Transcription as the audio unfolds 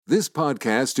This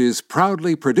podcast is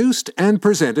proudly produced and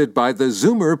presented by the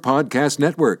Zoomer Podcast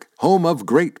Network, home of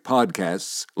great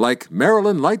podcasts like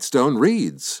Marilyn Lightstone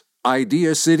Reads,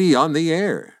 Idea City on the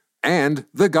Air, and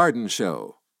The Garden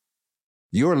Show.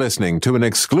 You're listening to an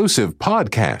exclusive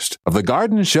podcast of The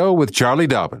Garden Show with Charlie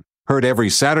Dobbin, heard every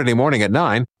Saturday morning at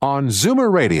 9 on Zoomer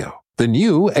Radio, the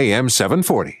new AM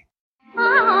 740.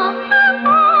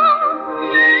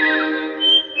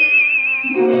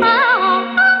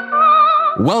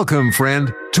 Welcome,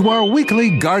 friend, to our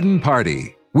weekly garden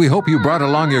party. We hope you brought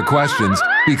along your questions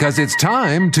because it's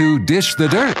time to dish the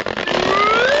dirt.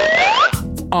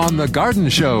 On The Garden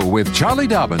Show with Charlie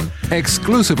Dobbin,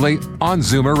 exclusively on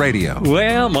Zoomer Radio.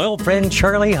 Well, my old friend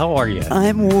Charlie, how are you?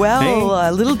 I'm well, Hey?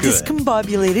 a little Good.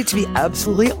 discombobulated, to be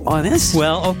absolutely honest.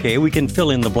 Well, okay, we can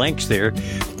fill in the blanks there.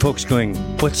 Folks going,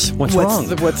 what's wrong?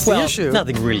 What's the issue?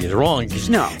 Nothing really is wrong.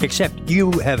 No. Except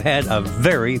you have had a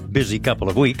very busy couple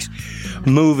of weeks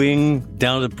moving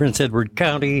down to Prince Edward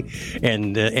County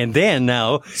and then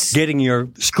now getting your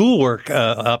schoolwork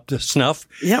up to snuff.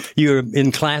 Yep. You're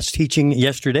in class teaching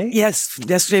yesterday? Yes,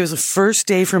 yesterday was the first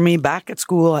day for me back at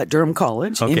school at Durham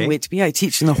College Okay. in Whitby. I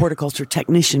teach in the horticulture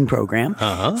technician program.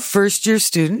 First year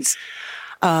students.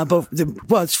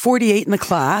 It's 48 in the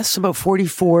class. About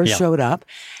 44 Yeah. showed up.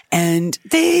 And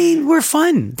they were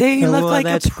fun. They looked like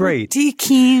that's a great. pretty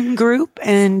keen group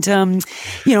and,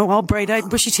 all bright-eyed,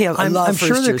 bushy-tailed. I'm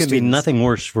sure there could be nothing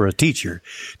worse for a teacher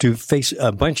to face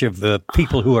a bunch of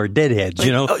people who are deadheads,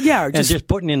 and just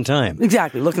putting in time.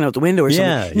 Exactly, looking out the window or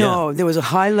Yeah, something. No, there was a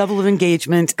high level of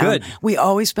engagement. Good. We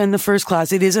always spend the first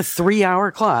class. It is a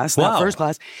 3-hour class, Wow. that first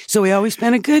class. So we always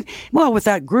spend with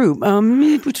that group,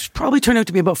 which probably turned out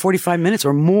to be about 45 minutes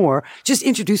or more, just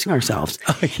introducing ourselves.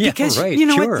 Yeah, because, right, you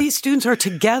know sure. what? These students are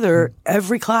together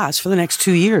every class for the next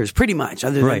 2 years, pretty much,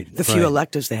 other than Right, the few right.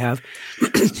 electives they have.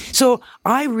 So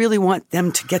I really want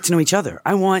them to get to know each other.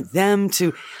 I want them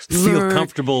to Feel learn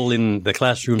comfortable in the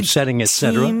classroom setting,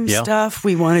 etc. team stuff.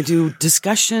 We want to do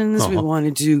discussions. We want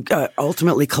to do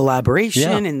ultimately collaboration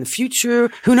Yeah. in the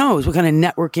future. Who knows what kind of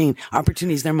networking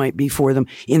opportunities there might be for them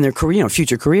in their career,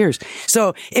 future careers.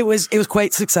 So it was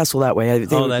quite successful that way.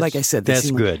 Like I said, they that's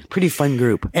seem like good. a pretty fun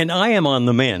group. And I am on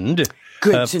the mend.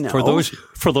 Good to know.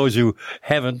 For those who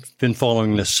haven't been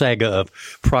following the saga of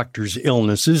Proctor's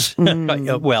illnesses,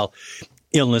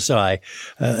 illness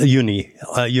uni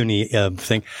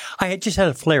thing. I had just had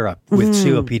a flare up with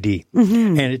COPD,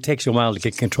 and it takes a while to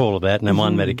get control of that. And I'm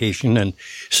on medication and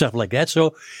stuff like that.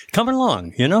 So coming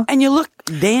along, And you look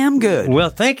damn good. Well,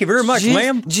 thank you very much,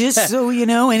 ma'am. Just so you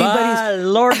know, anybody's By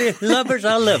Lordy lovers,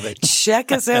 I love it.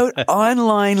 check us out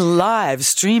online live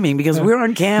streaming because we're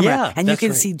on camera Yeah, and you that's can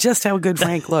right. see just how good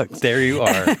Frank looks. There you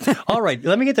are. All right.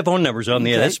 Let me get the phone numbers on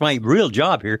the air. Okay. That's my real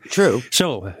job here. True.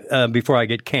 So before I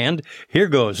get canned, here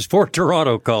goes. For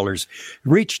Toronto callers,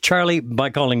 reach Charlie by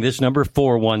calling this number,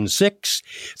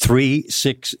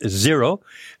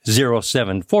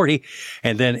 416-360-0740.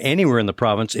 And then anywhere in the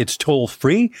province, it's toll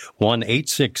free,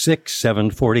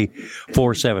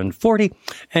 1-866-740-4740.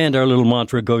 And our little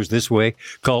mantra goes this way.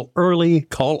 Call early,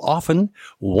 call often,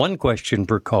 one question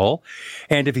per call.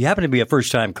 And if you happen to be a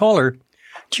first-time caller,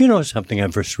 do you know something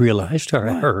I've just realized or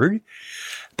I heard?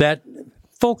 That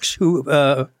folks who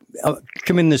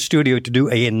come in the studio to do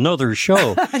another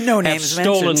show No names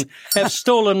mentioned. have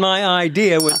stolen my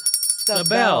idea with the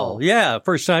bell. Yeah,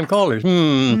 first-time callers.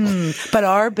 But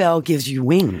our bell gives you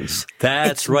wings. That's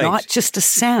it's right. not just a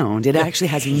sound. It actually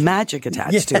has magic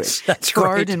attached to Yes, it. that's right.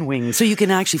 Garden wings. So you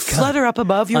can actually flutter up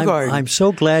above your garden. I'm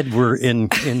so glad we're in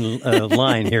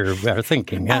line here, our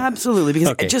thinking. Absolutely, because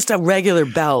Okay. just a regular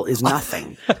bell is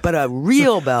nothing. But a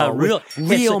real bell, A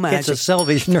real magic. It's a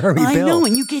Salvation Army I bell. know,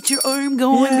 and you get your arm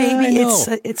going, Yeah, baby. I know.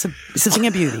 It's a thing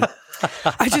of beauty.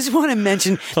 I just want to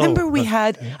mention, remember we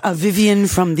had Vivian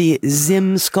from the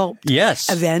Zim Sculpt Yes.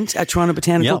 event at Toronto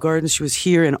Botanical Yep. Gardens. She was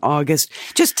here in August,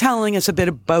 just telling us a bit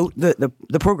about the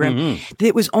program.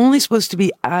 It was only supposed to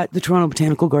be at the Toronto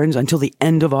Botanical Gardens until the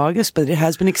end of August, but it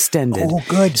has been extended. Oh,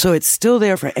 good. So it's still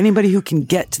there for anybody who can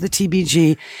get to the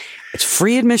TBG. It's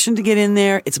free admission to get in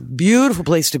there. It's a beautiful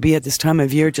place to be at this time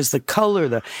of year. Just the color,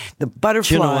 the butterflies.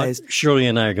 Do you know what? Shirley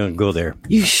and I are going to go there.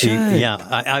 You should. Yeah,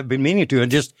 I've been meaning to, and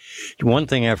just one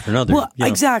thing after another. Well, you know.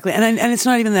 exactly. And it's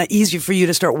not even that easy for you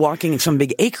to start walking in some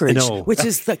big acreage, No. which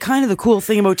is the kind of the cool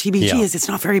thing about TBG Yeah. is it's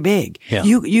not very big. Yeah.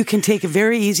 You can take it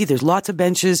very easy. There's lots of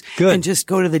benches Good. and just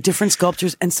go to the different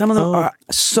sculptures. And some of them are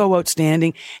so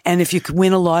outstanding. And if you could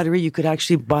win a lottery, you could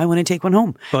actually buy one and take one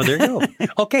home. Well, there you go.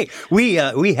 Okay, we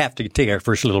have to take our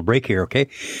first little break here, okay?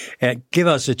 Give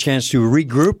us a chance to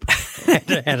regroup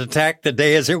and attack the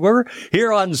day, as it were,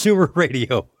 here on Zoomer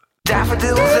Radio.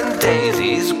 Daffodils and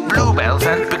daisies, bluebells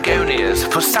and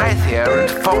lilies, forsythia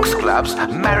and foxgloves,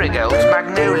 marigolds,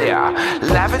 magnolia,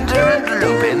 lavender and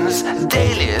lupins,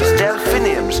 dahlias,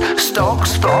 delphiniums,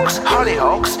 stalks, phlox,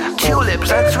 hollyhocks,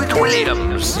 tulips and sweet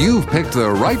williams. You've picked the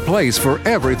right place for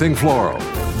everything floral.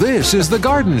 This is The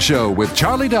Garden Show with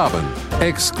Charlie Dobbin,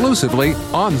 exclusively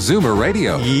on Zoomer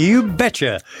Radio. You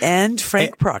betcha. And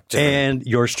Frank Proctor. And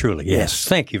yours truly. Yes.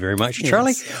 Thank you very much,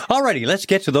 Charlie. All righty, let's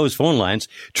get to those phone lines.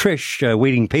 Trish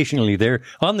waiting patiently there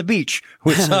on the beach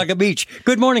with Saga Beach.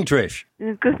 Good morning, Trish.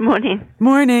 Good morning.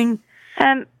 Morning.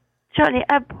 Charlie,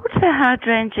 I bought a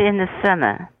hydrangea in the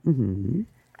summer,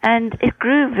 and it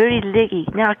grew very leggy.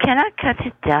 Now, can I cut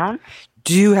it down?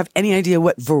 Do you have any idea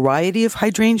what variety of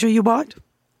hydrangea you bought?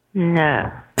 No.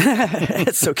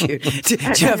 That's so cute. Do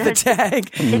you have the tag?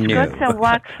 It's got some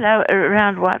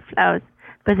round white flowers,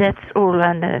 but that's all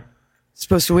I know.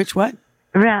 Supposed to which what?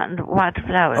 Round white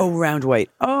flowers. Oh, round white.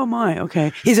 Oh, my.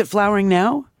 Okay. Is it flowering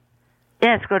now?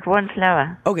 Yeah, it's got one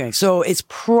flower. Okay, so it's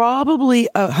probably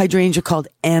a hydrangea called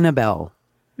Annabelle.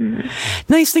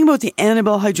 Nice thing about the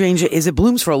Annabelle hydrangea is it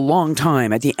blooms for a long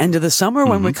time. At the end of the summer,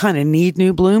 when we kind of need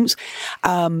new blooms,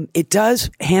 it does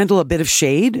handle a bit of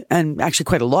shade, and actually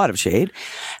quite a lot of shade,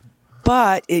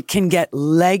 but it can get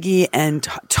leggy and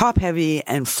top heavy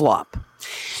and flop.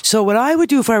 So what I would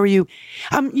do if I were you,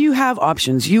 you have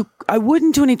options. I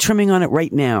wouldn't do any trimming on it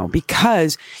right now,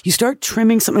 because you start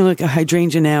trimming something like a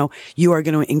hydrangea now, you are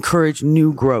going to encourage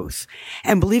new growth.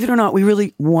 And believe it or not, we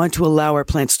really want to allow our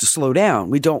plants to slow down.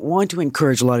 We don't want to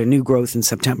encourage a lot of new growth in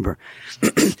September.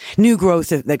 New growth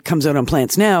that comes out on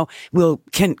plants now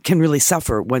can really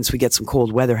suffer once we get some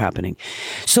cold weather happening.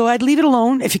 So I'd leave it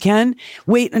alone if you can.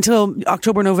 Wait until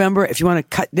October, November if you want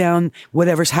to cut down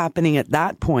whatever's happening at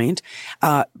that point.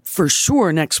 For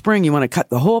sure, next spring, you want to cut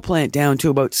the whole plant down to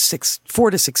about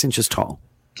 4 to 6 inches tall.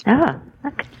 Oh,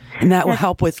 okay. And that will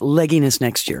help with legginess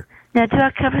next year. Now, do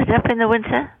I cover it up in the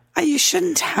winter? You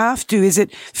shouldn't have to. Is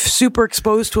it super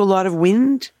exposed to a lot of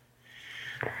wind?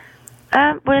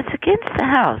 Well, it's against the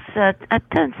house. I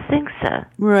don't think so.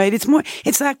 Right.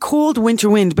 It's that cold winter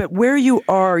wind, but where you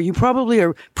are, you probably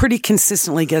are pretty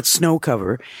consistently get snow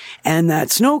cover. And that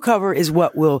snow cover is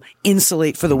what will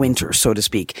insulate for the winter, so to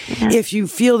speak. Yeah. If you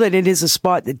feel that it is a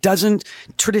spot that doesn't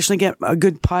traditionally get a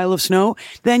good pile of snow,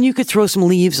 then you could throw some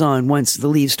leaves on once the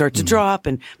leaves start to drop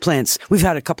and plants. We've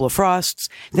had a couple of frosts,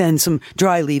 then some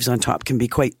dry leaves on top can be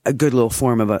quite a good little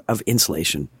form of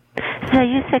insulation. So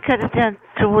you say cut it down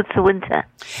towards the winter?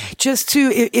 Just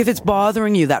if it's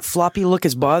bothering you, that floppy look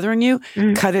is bothering you,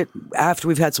 cut it after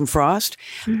we've had some frost.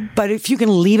 But if you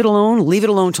can leave it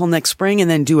alone till next spring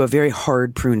and then do a very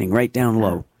hard pruning right down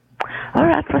low. All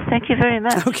right. Well, thank you very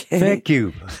much. Okay. Thank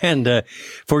you. And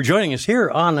for joining us here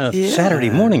on a Saturday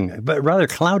morning, but rather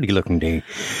cloudy looking day.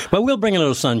 But we'll bring a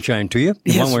little sunshine to you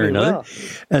one way or another.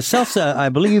 Celsa, I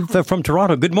believe, from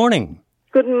Toronto. Good morning.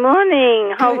 Good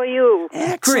morning. How are you?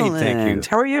 Excellent. Great, thank you.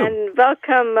 How are you? And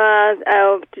welcome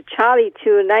to Charlie,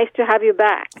 too. Nice to have you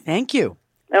back. Thank you.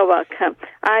 Oh, welcome.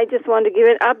 I just want to give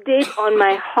an update on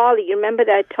my holly. You remember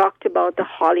that I talked about the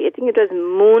holly? I think it was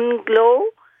Moon Glow.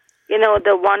 You know,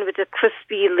 the one with the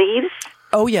crispy leaves.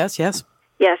 Oh, yes.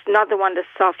 Yes, not the one with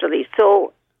softer leaves.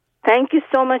 So thank you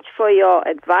so much for your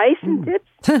advice and tips.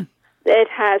 It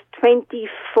has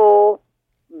 24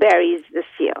 berries this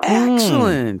year.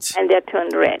 Excellent. And they're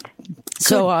turned red.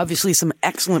 So obviously some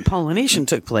excellent pollination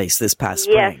took place this past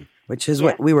spring, which is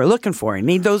what we were looking for. You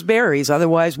need those berries,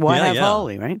 otherwise why have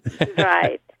holly, right?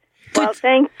 Right. Well,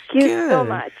 thank you so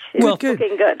much. It's looking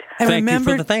good. And thank you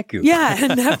for the thank you.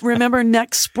 Yeah, and remember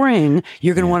next spring,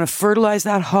 you're going to want to fertilize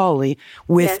that holly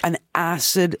with an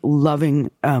acid-loving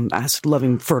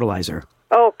fertilizer.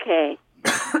 Okay.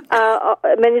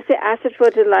 When you say acid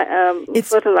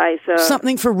fertilizer,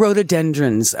 something for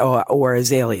rhododendrons or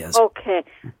azaleas. Okay.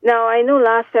 Now I know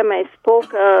last time I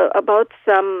spoke about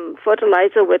some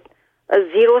fertilizer with a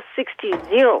 060.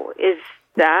 Is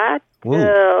that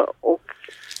okay?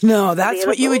 No, that's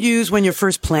what you would use when you're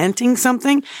first planting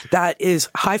something that is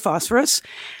high phosphorus.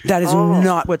 That is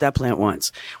not what that plant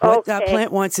wants. What that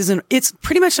plant wants it's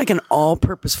pretty much like an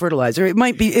all-purpose fertilizer. It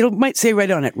might say right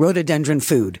on it, rhododendron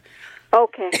food.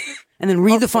 Okay. And then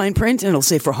read the fine print, and it'll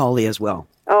say for holly as well.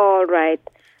 All right.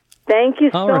 Thank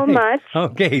you so much.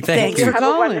 Okay, thank you. you. Have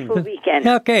a wonderful weekend.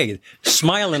 Okay,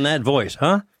 smile in that voice,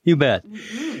 huh? You bet.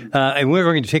 And we're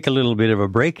going to take a little bit of a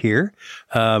break here.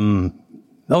 We're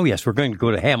going to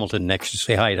go to Hamilton next to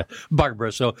say hi to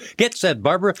Barbara. So get set,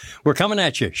 Barbara. We're coming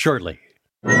at you shortly.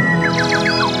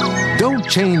 Don't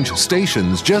change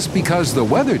stations just because the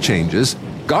weather changes.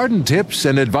 Garden tips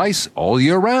and advice all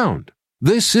year round.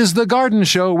 This is The Garden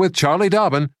Show with Charlie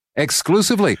Dobbin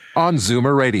exclusively on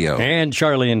Zoomer Radio. And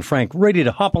Charlie and Frank ready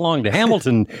to hop along to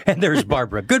Hamilton. And there's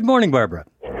Barbara. Good morning, Barbara.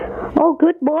 Oh,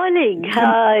 good morning.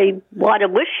 I want to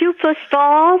wish you, first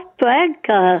off, Frank,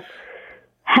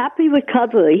 happy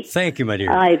recovery. Thank you, my dear.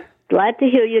 I'm glad to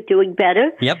hear you're doing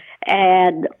better. Yep.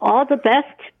 And all the best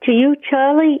to you,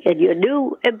 Charlie, in your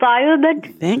new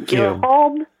environment. Thank you. Your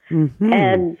home. Mm-hmm.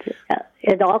 And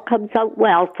it all comes out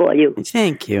well for you.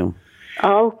 Thank you.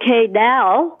 Okay,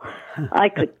 now I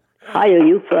could hire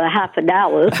you for a half an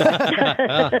hour.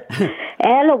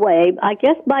 Anyway, I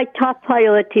guess my top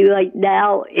priority right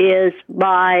now is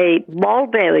my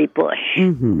mulberry bush.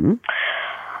 Mm-hmm.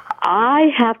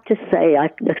 I have to say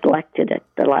I've neglected it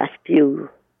the last few,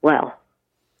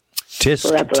 Tisk,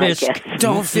 forever, tisk. I guess.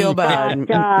 Don't feel bad.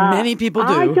 But, Many people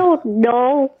do. I don't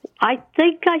know. I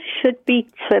think I should be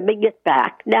trimming it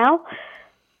back now.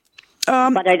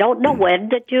 But I don't know when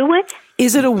to do it.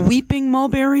 Is it a weeping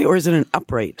mulberry or is it an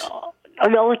upright? Oh,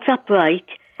 no, it's upright.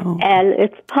 Oh. And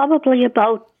it's probably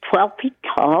about 12 feet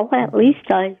tall, at least.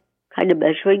 I'm kind of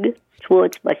measuring it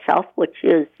towards myself, which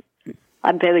is,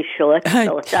 I'm very short,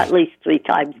 so it's at least 3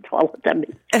 times taller than me.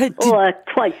 Or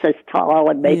twice as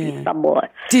tall and maybe some more.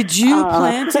 Did you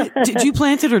plant it? Did you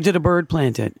plant it or did a bird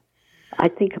plant it? I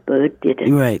think a bird did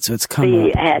it. Right, so it's come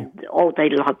up. And, they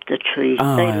love the tree.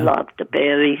 They love the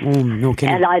berries. No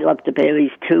kidding. And I love the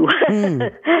berries, too.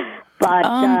 But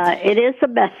it is a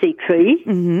messy tree.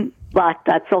 Mm-hmm. But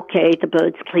that's okay. The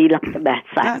birds clean up the mess.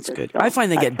 That's good. I find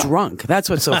they get drunk. That's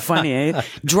what's so funny, eh?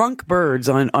 Drunk birds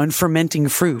on fermenting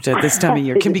fruit at this time of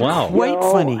year can be quite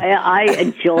funny. I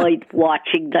enjoyed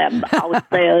watching them out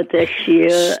there this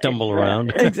year. Stumble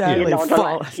around. Exactly. The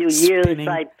last few years,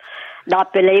 I've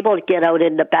not been able to get out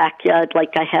in the backyard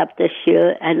like I have this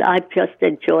year, and I've just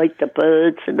enjoyed the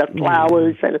birds and the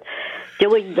flowers and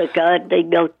doing the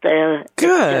gardening out there.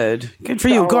 Good for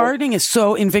you. Gardening is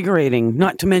so invigorating,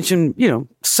 not to mention,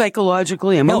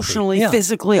 psychologically, emotionally,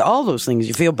 physically, all those things.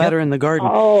 You feel better in the garden.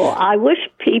 Oh, I wish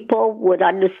people would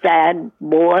understand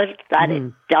more that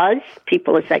it does.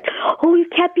 People are saying, oh, you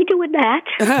can't be doing that.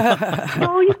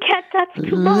 No, you can't. That's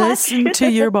too much. Listen to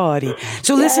your body.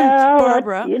 So listen,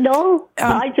 Barbara.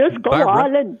 I just go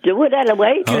on and do it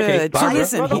anyway. Good. Barbara, so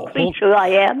listen. Little creature I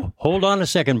am. Hold on a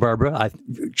second, Barbara.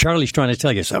 Charlie's trying to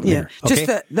tell you something here. Okay?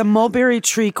 Just the mulberry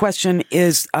tree question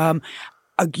is,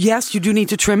 yes, you do need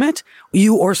to trim it.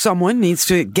 You or someone needs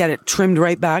to get it trimmed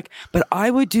right back. But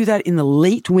I would do that in the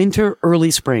late winter,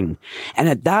 early spring. And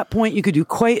at that point, you could do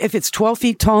if it's 12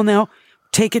 feet tall now,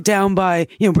 take it down by,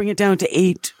 bring it down to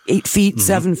 8 feet,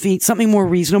 7 feet, something more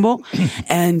reasonable.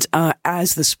 And,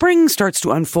 as the spring starts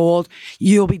to unfold,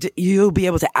 you'll be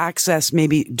able to access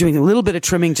maybe doing a little bit of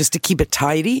trimming just to keep it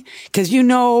tidy. Cause a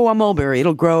mulberry,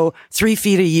 it'll grow 3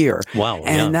 feet a year. Wow.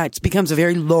 And that becomes a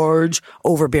very large,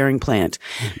 overbearing plant.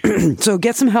 So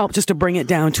get some help just to bring it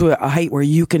down to a height where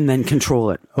you can then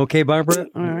control it. Okay, Barbara.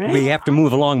 All right. We have to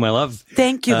move along, my love.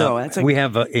 Thank you, though. That's a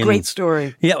great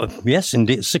story. Yeah. Yes,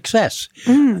 indeed. Success.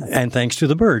 And thanks to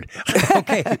the bird.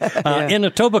 Okay. In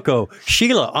Etobicoke,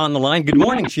 Sheila on the line. Good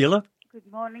morning, Sheila. Good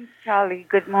morning, Charlie.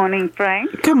 Good morning,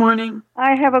 Frank. Good morning.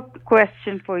 I have a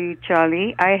question for you,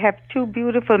 Charlie. I have 2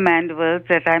 beautiful mandevils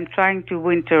that I'm trying to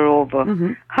winter over.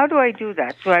 Mm-hmm. How do I do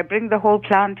that? Do I bring the whole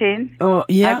plant in? Oh,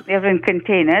 yeah. They're in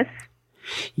containers.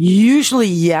 Usually,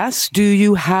 yes. Do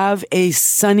you have a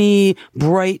sunny,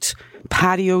 bright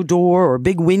patio door or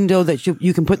big window that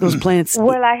you can put those plants?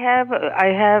 Well, I have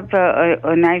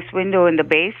a nice window in the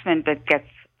basement that gets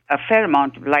a fair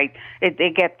amount of light.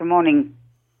 They get the morning.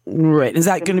 Right. Is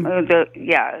that going to be?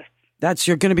 Yeah. That's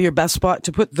going to be your best spot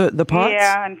to put the pots?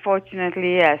 Yeah,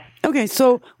 unfortunately, yes. Okay,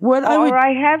 so what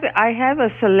I have a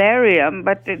solarium,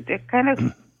 but they're kind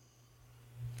of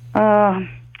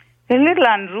they're a little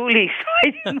unruly, so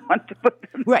I didn't want to put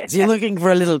them. Right, so you're looking for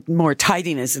a little more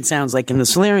tidiness, it sounds like, in the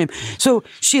solarium. So,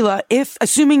 Sheila,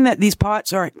 assuming that these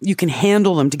pots you can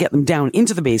handle them to get them down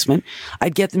into the basement,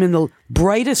 I'd get them in the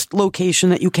brightest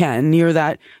location that you can, near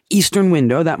that eastern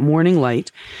window, that morning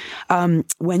light.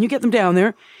 When you get them down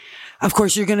there, of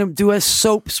course, you're going to do a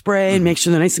soap spray and make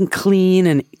sure they're nice and clean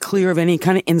and clear of any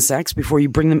kind of insects before you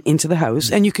bring them into the house.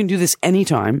 And you can do this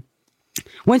anytime.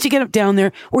 Once you get it down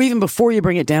there, or even before you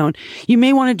bring it down, you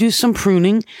may want to do some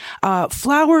pruning.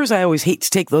 Flowers, I always hate to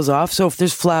take those off. So if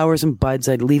there's flowers and buds,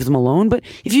 I'd leave them alone. But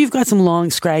if you've got some long,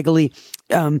 scraggly,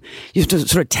 sort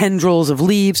of tendrils of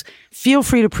leaves, feel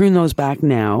free to prune those back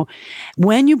now.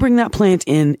 When you bring that plant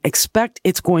in, expect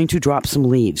it's going to drop some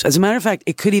leaves. As a matter of fact,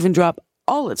 it could even drop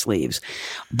all its leaves,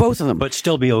 both of them. But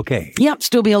still be okay. Yep,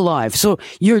 still be alive. So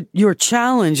your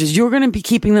challenge is you're going to be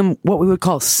keeping them what we would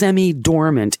call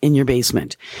semi-dormant in your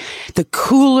basement. The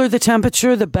cooler the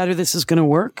temperature, the better this is going to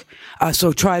work.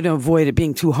 So try to avoid it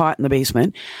being too hot in the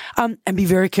basement. And be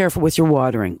very careful with your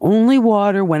watering. Only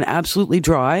water when absolutely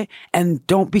dry, and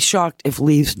don't be shocked if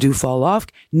leaves do fall off.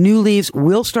 New leaves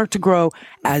will start to grow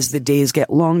as the days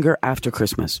get longer after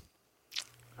Christmas.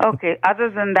 Okay. Other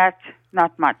than that,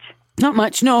 not much. Not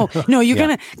much. No, you're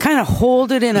going to kind of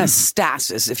hold it in a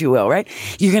stasis, if you will, right?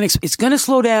 It's going to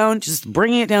slow down, just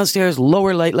bringing it downstairs,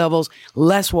 lower light levels,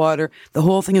 less water. The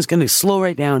whole thing is going to slow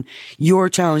right down. Your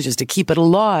challenge is to keep it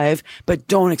alive, but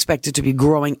don't expect it to be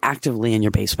growing actively in your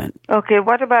basement. Okay.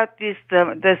 What about this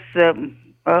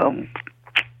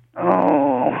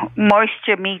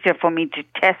moisture meter for me to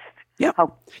test? Yep.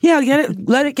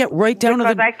 Let it get right down to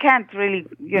the... Because I can't really,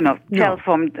 tell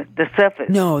from the surface.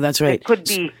 No, that's right. It could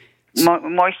be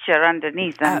moisture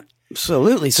underneath.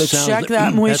 Absolutely. So check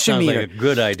that moisture meter. That sounds like a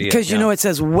good idea. Because, it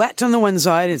says wet on the one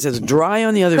side, it says dry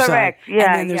on the other side.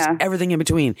 Yeah, and then there's everything in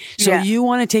between. So you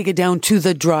want to take it down to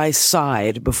the dry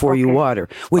side before you water,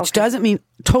 which doesn't mean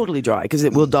totally dry, because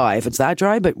it will die if it's that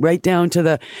dry, but right down to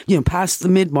the, past the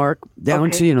mid mark, down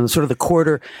to, sort of the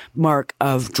quarter mark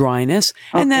of dryness,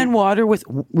 and then water with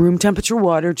room temperature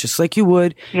water, just like you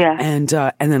would. Yeah. And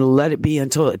then let it be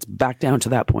until it's back down to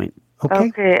that point.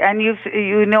 Okay. And you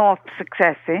know of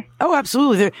success, eh? Oh,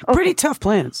 absolutely. They're pretty tough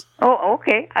plants. Oh,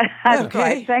 okay. That's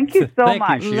right. Thank you so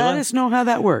much. Let us know how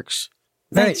that works.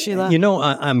 Thanks, Sheila.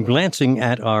 I'm glancing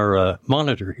at our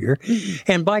monitor here,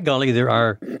 and by golly, there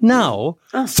are now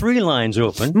 3 lines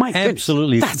open. My goodness,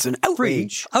 absolutely, that's an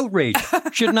outrage. Outrage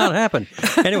should not happen.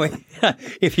 Anyway,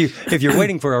 if you're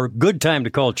waiting for a good time to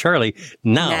call Charlie,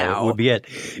 now would be it.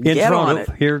 In Get Toronto, on it.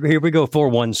 here we go.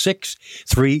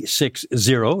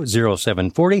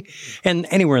 416-360-0740, and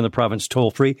anywhere in the province,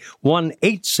 toll free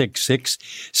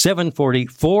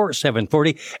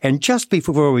 1-866-740-4740. And just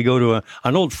before we go to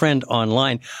an old friend online,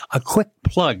 a quick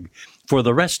plug for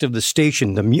the rest of the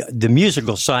station, the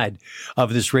musical side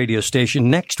of this radio station.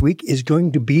 Next week is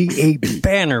going to be a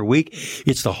banner week.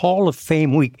 It's the Hall of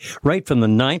Fame week, right from the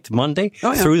 9th, Monday,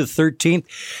 through the 13th.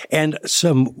 And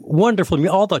some wonderful,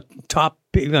 all the top,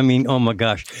 oh my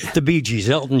gosh, the Bee Gees,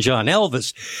 Elton John,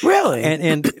 Elvis. Really?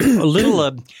 And a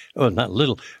little, not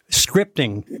little,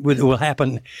 scripting will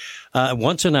happen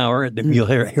once an hour. You'll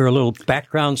hear a little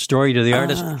background story to the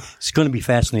artist. It's going to be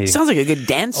fascinating. Sounds like a good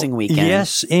dancing weekend.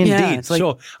 Yes, indeed. Yeah, like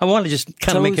so I want to just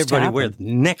kind of make everybody aware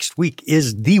next week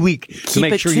is the week to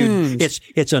make sure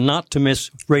it's a not to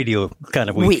miss radio kind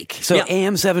of week. So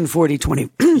AM 740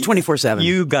 24/7.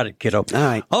 You got it, kiddo.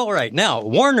 All right. Now,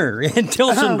 Warner in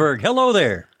Tillsonburg. Hello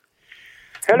there.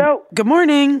 Hello. Good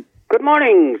morning. Good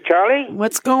morning, Charlie.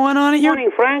 What's going on at your... Good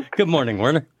morning, Frank. Good morning,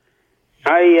 Warner.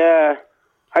 I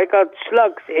got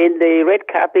slugs in the red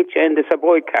cabbage and the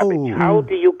Savoy cabbage. How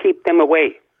do you keep them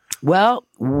away? Well,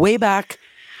 way back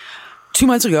 2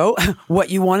 months ago, what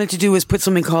you wanted to do is put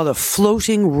something called a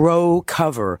floating row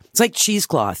cover. It's like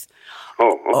cheesecloth.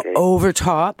 Over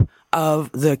top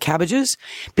of the cabbages,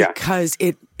 because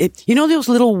it those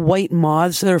little white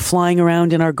moths that are flying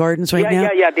around in our gardens right now?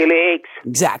 Yeah, the eggs.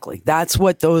 Exactly. That's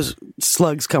what those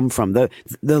slugs come from. The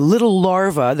little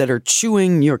larvae that are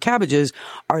chewing your cabbages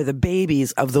are the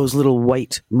babies of those little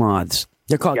white moths.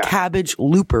 They're called cabbage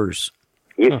loopers.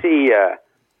 You see,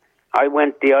 I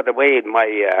went the other way in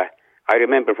my... I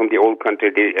remember from the old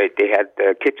country, they had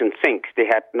kitchen sinks. They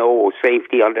had no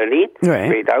safety underneath,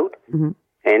 straight out. Mm-hmm.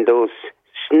 And those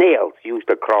snails used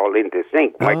to crawl in the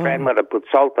sink. My grandmother put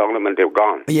salt on them and they're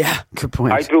gone. Yeah, good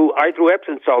point. I threw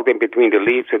Epsom salt in between the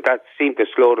leaves, and that seemed to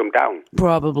slow them down.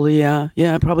 Probably, yeah.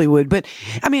 Yeah, probably would. But,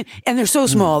 and they're so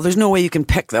small, there's no way you can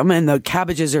pick them, and the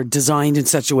cabbages are designed in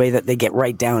such a way that they get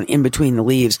right down in between the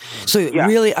leaves. So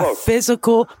really a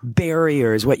physical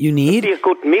barrier is what you need. A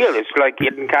good meal is like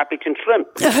eating cabbage and shrimp.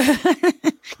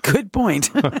 Good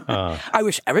point. I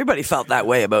wish everybody felt that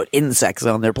way about insects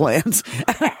on their plants.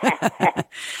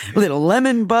 Little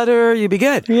lemon butter, you'd be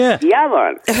good. Yeah,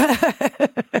 man.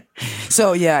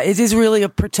 So, it is really to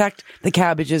protect the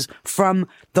cabbages from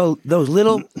those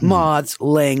little moths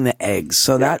laying the eggs.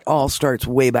 So that all starts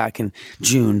way back in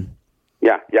June.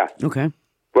 Yeah. Okay.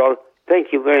 Well,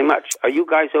 thank you very much. Are you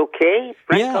guys okay?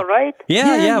 Frank, all right?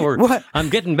 Yeah. I'm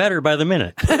getting better by the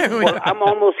minute. Well, I'm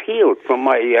almost healed from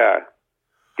my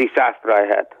disaster I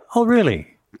had. Oh, really?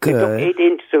 Good. It took 8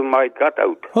 inches of my gut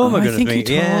out. Oh my goodness me.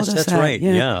 Yes, that's right.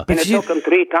 Yeah. And it took them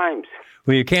 3 times.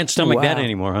 Well, you can't stomach that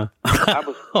anymore, huh? I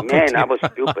was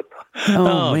stupid.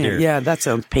 Oh, man. dear. Yeah, that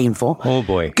sounds painful. Oh,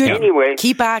 boy. Good. Yeah. Anyway.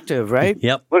 Keep active, right?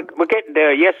 Yep. We're getting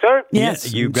there. Yes, sir?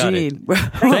 Yes, you got it. indeed.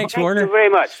 Thanks, Warner. Thank you very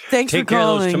much. Thanks Take for care of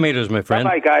calling. those tomatoes, my friend.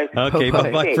 Bye-bye, guys. Okay,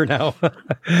 Bye-bye. bye-bye for now.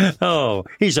 Oh,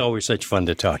 he's always such fun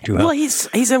to talk to, huh? Well,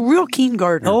 he's a real keen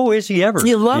gardener. Oh, is he ever?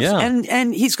 He loves, Yeah.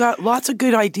 and he's got lots of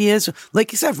good ideas,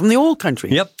 like you said, from the old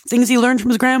country. Yep. Things he learned from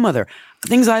his grandmother.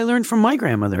 Things I learned from my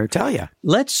grandmother, I tell you.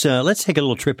 Let's take a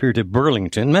little trip here to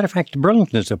Burlington. Matter of fact,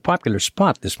 Burlington is a popular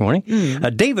spot this morning.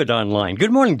 David online.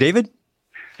 Good morning, David.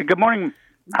 Good morning.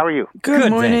 How are you?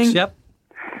 Good morning. Thanks. Yep.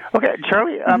 Okay,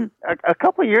 Charlie, a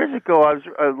couple of years ago, I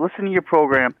was listening to your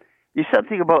program. You said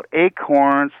something about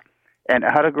acorns and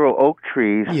how to grow oak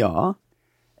trees. Yeah.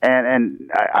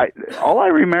 And I all I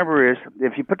remember is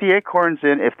if you put the acorns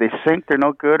in, if they sink, they're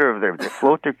no good, or if they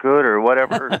float, they're good, or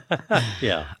whatever.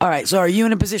 Yeah. All right. So are you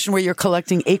in a position where you're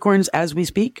collecting acorns as we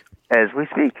speak? As we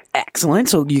speak. Excellent.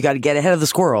 So you got to get ahead of the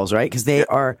squirrels, right? Because they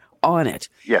are on it.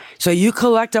 Yes. So you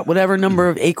collect up whatever number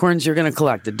of acorns you're going to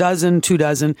collect, 12,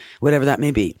 2 whatever that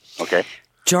may be. Okay.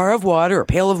 Jar of water or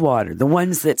pail of water. The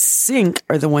ones that sink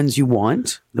are the ones you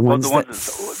want. The ones that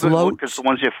float. Because the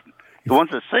ones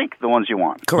that sink, the ones you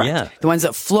want. Correct. Yeah. The ones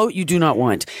that float, you do not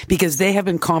want because they have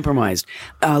been compromised.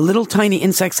 Little tiny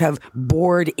insects have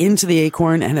bored into the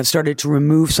acorn and have started to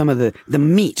remove some of the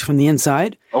meat from the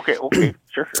inside. Okay,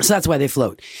 sure. So that's why they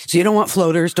float. So you don't want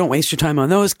floaters. Don't waste your time on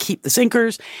those. Keep the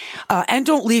sinkers, and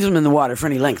don't leave them in the water for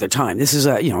any length of time. This is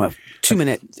a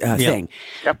 2-minute thing.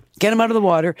 Yep. Get them out of the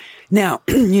water. Now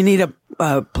you need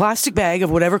a plastic bag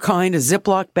of whatever kind, a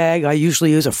Ziploc bag. I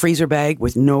usually use a freezer bag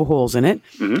with no holes in it.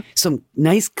 Mm-hmm. Some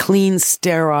nice, clean,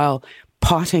 sterile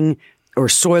potting or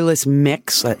soilless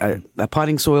mix, a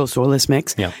potting soilless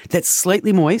mix that's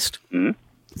slightly moist. Mm-hmm.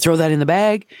 Throw that in the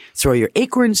bag, throw your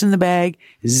acorns in the bag,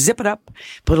 zip it up,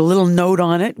 put a little note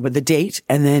on it with the date,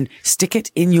 and then stick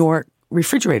it in your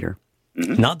refrigerator.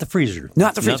 Mm-hmm. Not the freezer.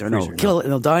 Not the freezer, no. Kill it.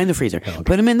 They'll die in the freezer. Oh, okay.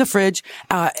 Put them in the fridge.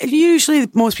 Usually,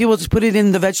 most people just put it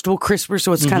in the vegetable crisper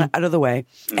so it's kind of out of the way,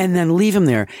 and then leave them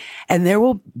there. And there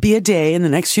will be a day in the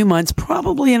next few months,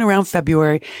 probably in around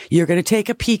February, you're going to take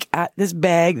a peek at this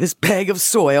bag of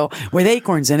soil with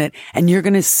acorns in it, and you're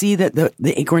going to see that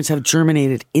the acorns have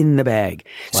germinated in the bag.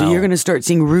 So you're going to start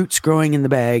seeing roots growing in the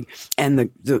bag, and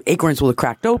the acorns will have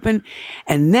cracked open,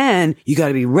 and then you got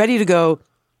to be ready to go.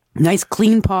 Nice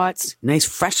clean pots, nice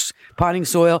fresh potting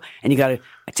soil, and you got to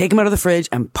take them out of the fridge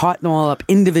and pot them all up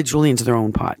individually into their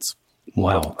own pots.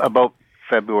 Wow. About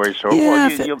February, so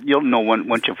you'll know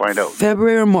once you find out.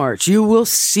 February or March, you will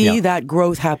see that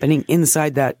growth happening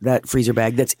inside that freezer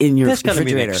bag that's in your refrigerator. That's got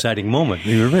to be an exciting moment.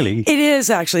 Really, it is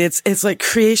actually. It's like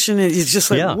creation. It's just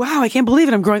like wow, I can't believe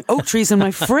it. I'm growing oak trees in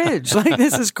my fridge. Like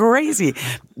this is crazy.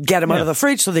 Get them out of the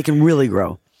fridge so they can really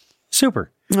grow.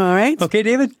 Super. All right. Okay,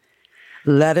 David.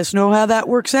 Let us know how that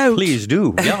works out. Please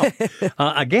do. Yeah.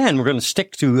 Again, we're going to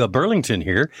stick to Burlington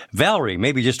here. Valerie,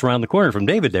 maybe just around the corner from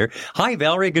David there. Hi,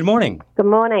 Valerie. Good morning. Good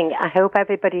morning. I hope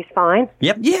everybody's fine.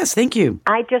 Yep. Yes, thank you.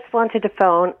 I just wanted to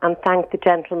phone and thank the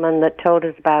gentleman that told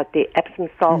us about the Epsom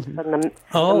salts and the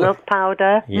milk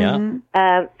powder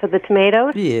for the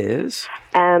tomatoes. Yes.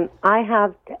 I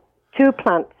have 2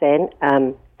 plants in,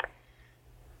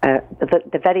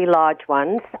 the very large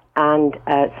ones and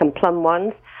some plum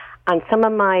ones. And some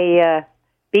of my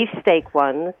beefsteak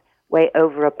ones weigh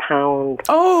over a pound.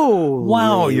 Oh,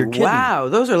 wow! You're kidding. Wow,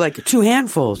 those are like 2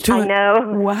 handfuls. I know.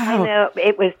 Wow. I know.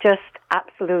 It was just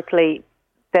absolutely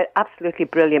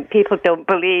brilliant. People don't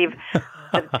believe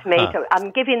the tomato.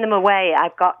 I'm giving them away.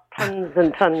 I've got tons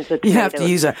and tons of tomatoes. You have to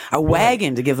use a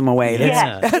wagon to give them away.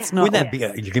 That's not. Wouldn't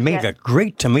that be? You can make a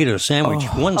great tomato sandwich.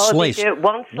 One slice.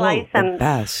 One slice and the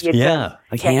best.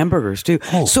 Like hamburgers too.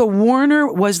 So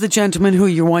Warner was the gentleman who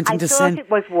you're wanting to send. I thought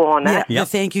it was Warner. Yeah,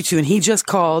 thank you too. And he just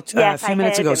called a few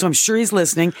minutes ago, so I'm sure he's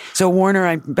listening. So Warner,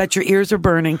 I bet your ears are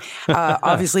burning.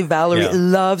 Obviously, Valerie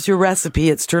loves your recipe.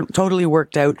 It's totally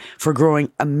worked out for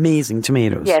growing amazing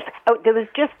tomatoes. Yes. Oh, there was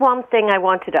just one thing I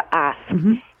wanted to ask.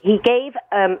 Mm-hmm. He gave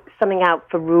something out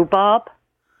for rhubarb.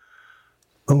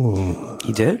 Oh,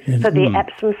 he did? For the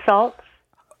Epsom salts.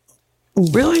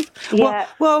 Really? Yeah.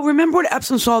 Well, remember what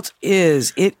Epsom salts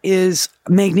is. It is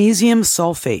magnesium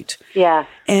sulfate. Yeah.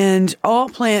 And all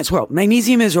plants,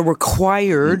 magnesium is a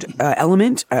required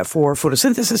element for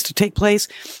photosynthesis to take place,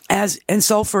 and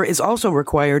sulfur is also a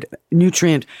required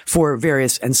nutrient for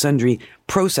various and sundry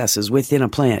processes within a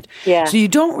plant. Yeah. So you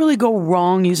don't really go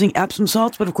wrong using Epsom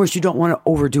salts, but of course you don't want to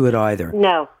overdo it either.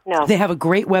 No. They have a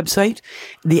great website.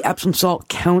 The Epsom Salt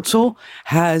Council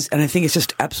has, and I think it's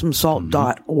just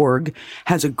epsomsalt.org,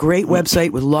 has a great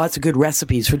website with lots of good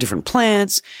recipes for different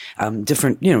plants,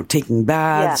 different, taking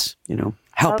baths,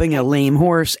 helping a lame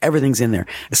horse, everything's in there.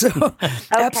 So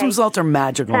Epsom salts are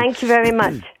magical. Thank you very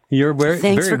much. You're very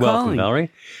welcome, calling.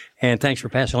 Valerie. And thanks for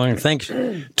passing along. Thanks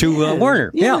to Werner.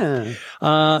 Yeah.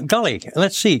 Golly,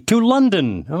 let's see. To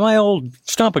London, my old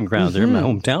stomping ground there in my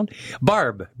hometown.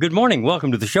 Barb, good morning.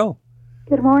 Welcome to the show.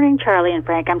 Good morning, Charlie and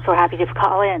Frank. I'm so happy to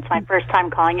call in. It's my first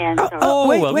time calling in. So.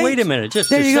 Wait a minute.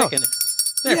 Just a second.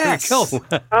 There you go.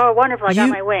 Oh, wonderful. I got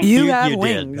my wings. You have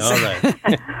wings. Did. All right.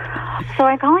 So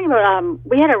I'm calling about,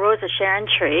 we had a Rose of Sharon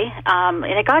tree, and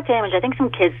it got damaged. I think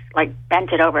some kids,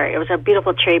 bent it over. It was a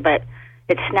beautiful tree, but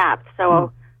it snapped.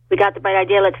 So we got the bright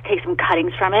idea, let's take some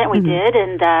cuttings from it, and we did,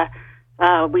 and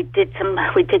we did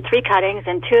 3 cuttings,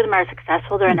 and 2 of them are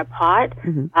successful. They're in a pot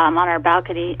on our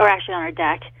balcony, or actually on our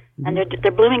deck, and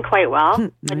they're blooming quite well.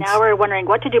 But now we're wondering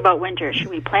what to do about winter. Should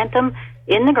we plant them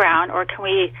in the ground, or can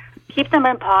we keep them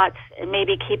in pots and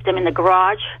maybe keep them in the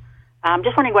garage? I'm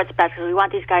just wondering what's best, because we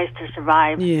want these guys to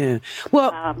survive. Yeah.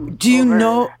 Well, do you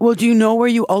know where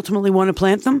you ultimately want to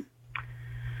plant them?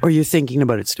 Or you're thinking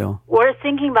about it still? We're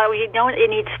thinking about it. We know it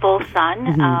needs full sun.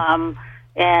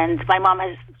 And my mom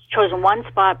has chosen one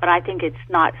spot, but I think it's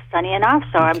not sunny enough,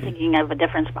 so I'm thinking of a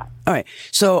different spot. All right.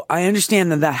 So I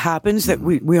understand that happens, that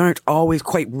we aren't always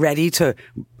quite ready to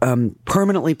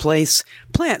permanently place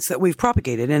plants that we've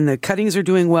propagated, and the cuttings are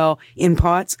doing well in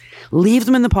pots. Leave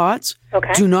them in the pots.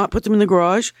 Okay. Do not put them in the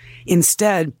garage.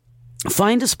 Instead,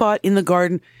 find a spot in the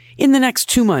garden in the next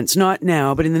 2 months, not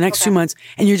now, but in the next 2 months,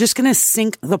 and you're just going to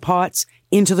sink the pots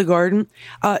into the garden,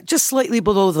 just slightly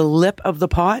below the lip of the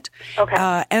pot. Okay.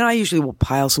 And I usually will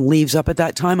pile some leaves up at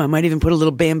that time. I might even put a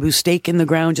little bamboo stake in the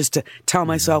ground just to tell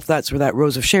myself that's where that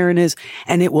Rose of Sharon is,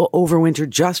 and it will overwinter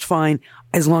just fine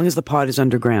as long as the pot is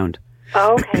underground.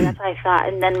 Oh, okay, that's what I thought.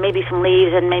 And then maybe some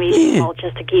leaves and maybe some mulch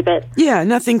just to keep it. Yeah,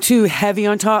 nothing too heavy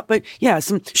on top, but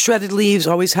some shredded leaves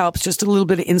always helps, just a little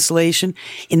bit of insulation.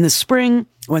 In the spring,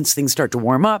 once things start to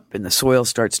warm up and the soil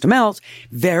starts to melt,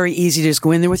 very easy to just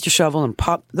go in there with your shovel and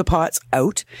pop the pots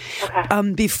out.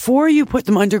 Okay. Before you put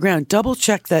them underground, double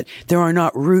check that there are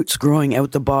not roots growing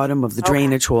out the bottom of the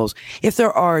drainage holes. If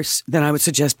there are, then I would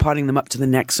suggest potting them up to the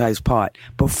next size pot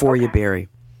before you bury.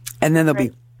 And then they'll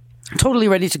be totally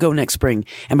ready to go next spring.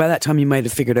 And by that time, you might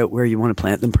have figured out where you want to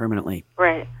plant them permanently.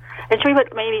 Right. And should we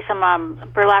put maybe some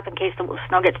burlap in case the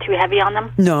snow gets too heavy on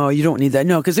them? No, you don't need that.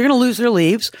 No, because they're going to lose their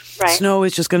leaves. Right. Snow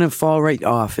is just going to fall right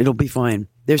off. It'll be fine.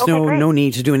 There's no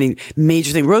need to do any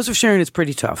major thing. Rose of Sharon is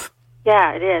pretty tough.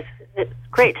 Yeah, it is. It's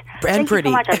great. And Thank you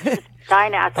so much. I'm just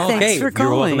dying to ask. Thanks for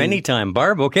calling. You're welcome anytime,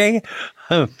 Barb. Okay.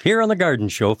 Here on The Garden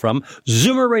Show from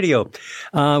Zoomer Radio.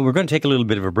 We're going to take a little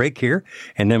bit of a break here,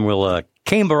 and then we'll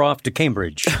camber off to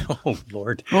Cambridge. Oh,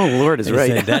 Lord. Oh, Lord is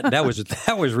right.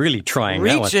 That was really trying.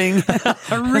 Reaching.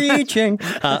 Reaching.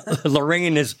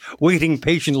 Lorraine is waiting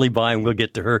patiently by, and we'll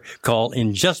get to her call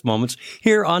in just moments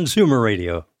here on Zoomer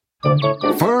Radio.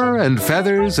 Fur and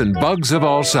feathers and bugs of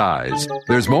all size.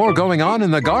 There's more going on in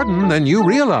the garden than you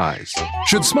realize.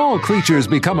 Should small creatures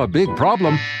become a big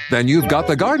problem, then you've got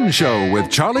The Garden Show with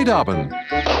Charlie Dobbin.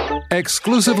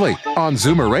 Exclusively on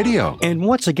Zoomer Radio. And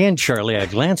once again, Charlie, I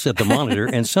glanced at the monitor,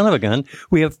 and son of a gun,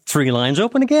 we have 3 lines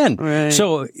open again. Right.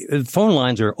 So phone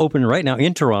lines are open right now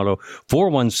in Toronto,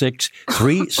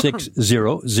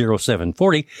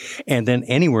 416-360-0740. And then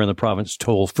anywhere in the province,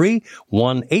 toll free,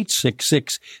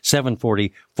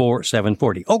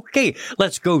 1-866-740-4740. Okay,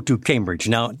 let's go to Cambridge.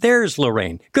 Now, there's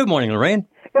Lorraine. Good morning, Lorraine.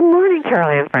 Good morning,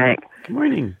 Charlie and Frank. Good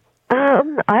morning.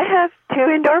 I have 2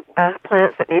 indoor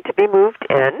plants that need to be moved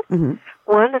in. Mm-hmm.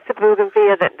 One is a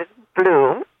bougainvillea that doesn't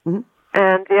bloom,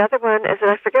 and the other one is,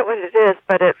 and I forget what it is,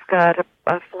 but it's got a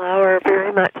flower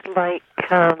very much like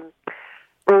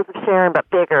Rose of Sharon, but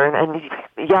bigger and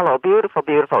yellow, beautiful,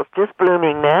 beautiful. It's just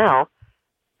blooming now.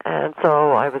 And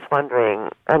so I was wondering,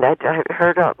 and I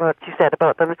heard what you said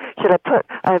about them. Should I put?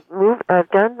 I've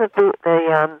done the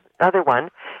other one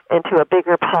into a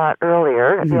bigger pot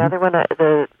earlier. Mm-hmm. The other one,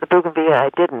 the bougainvillea, I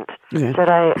didn't. Okay. Should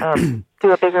I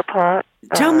do a bigger pot?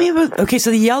 Tell me about. Okay, so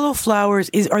the yellow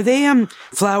flowers are they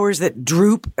flowers that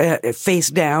droop face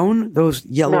down? Those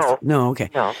yellow? No. Okay.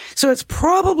 No. So it's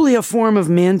probably a form of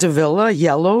mandevilla,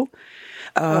 yellow,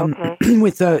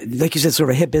 with like you said, sort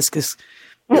of a hibiscus.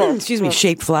 Yes,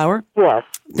 shaped flower. Yes.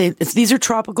 These are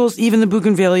tropicals, even the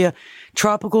bougainvillea.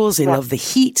 Tropicals, they love the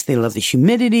heat, they love the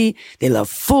humidity, they love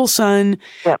full sun.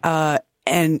 Yep.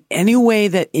 And any way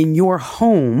that in your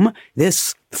home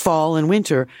this fall and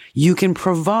winter, you can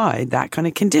provide that kind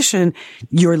of condition,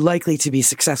 you're likely to be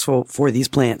successful for these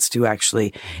plants to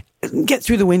actually get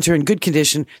through the winter in good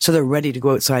condition so they're ready to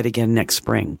go outside again next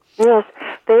spring. Yes.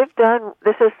 they've done.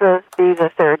 This is the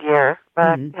third year, but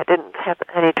I didn't have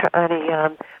any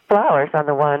flowers on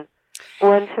the one.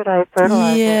 When should I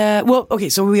fertilize? Yeah, well, okay,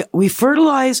 so we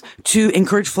fertilize to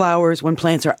encourage flowers when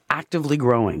plants are actively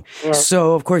growing. Yes.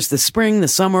 So, of course, the spring, the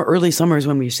summer, early summer is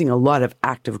when we're seeing a lot of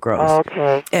active growth.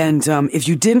 Okay. And if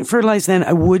you didn't fertilize then,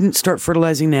 I wouldn't start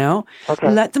fertilizing now. Okay.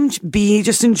 Let them be,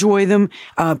 just enjoy them.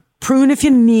 Prune if you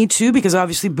need to, because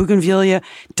obviously bougainvillea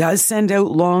does send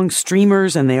out long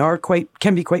streamers, and they are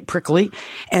can be quite prickly.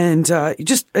 And do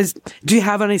you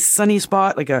have a nice sunny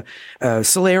spot, like a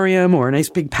solarium or a nice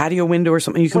big patio window or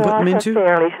something you can put them into?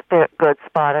 Fairly good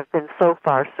spot. I've been so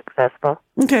far successful.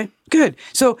 Okay, good.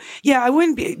 So, yeah, I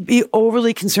wouldn't be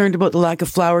overly concerned about the lack of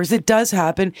flowers. It does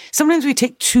happen. Sometimes we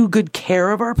take too good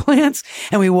care of our plants,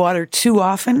 and we water too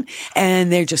often,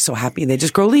 and they're just so happy. They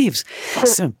just grow leaves.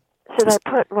 Should I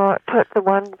put the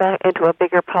one back into a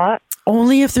bigger pot?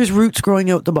 Only if there's roots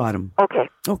growing out the bottom. Okay.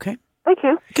 Okay. Thank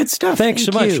you. Good stuff. Thanks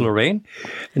so much, Lorraine.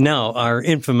 Now, our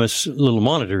infamous little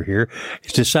monitor here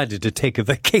has decided to take a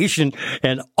vacation,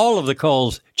 and all of the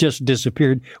calls just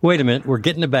disappeared. Wait a minute. We're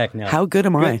getting it back now. How good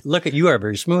am I? Look at you are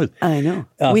very smooth. I know.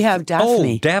 We have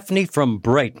Daphne. Oh, Daphne from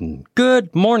Brighton.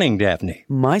 Good morning, Daphne.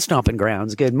 My stomping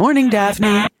grounds. Good morning,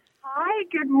 Daphne. Hi,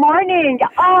 good morning.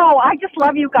 Oh, I just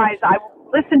love you guys. I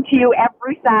listen to you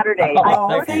every Saturday.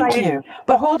 Oh, thank you.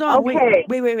 But hold on. Okay.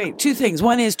 Wait. Two things.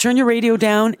 One is turn your radio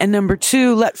down, and number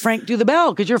two, let Frank do the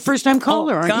bell, because you're a first-time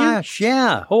caller, aren't you? Gosh,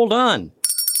 yeah. Hold on.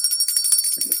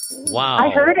 Wow. I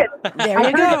heard it. There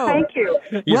you go. Thank you.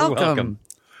 You're welcome.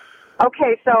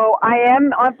 Okay, so I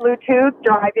am on Bluetooth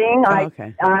driving.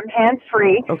 Okay. I'm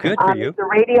hands-free. Okay. Good for you. Is the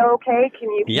radio okay? Can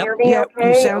you hear me okay?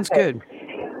 You sounds good.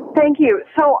 Thank you.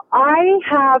 So I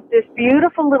have this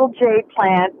beautiful little jade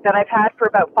plant that I've had for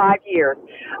about 5 years.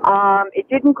 It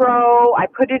didn't grow. I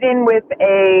put it in with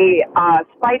a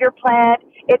spider plant.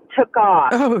 It took off.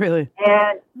 Oh, really?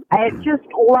 And I just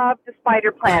love the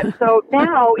spider plant. So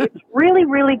now it's really,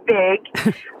 really big,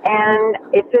 and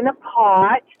it's in a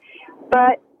pot.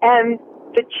 And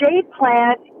the jade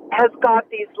plant has got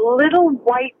these little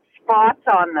white spots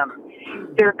on them.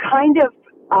 They're kind of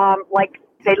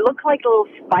they look like little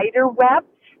spider webs.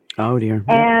 Oh, dear.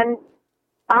 And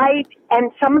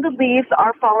some of the leaves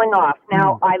are falling off.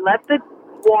 Now, I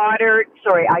water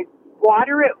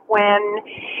it when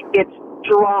it's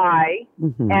dry,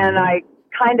 and I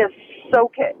kind of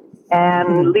soak it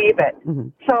and leave it.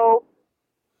 So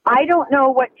I don't know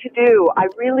what to do. I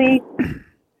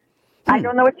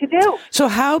don't know what to do. So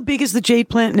how big is the jade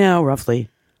plant now, roughly?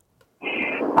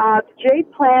 The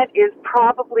jade plant is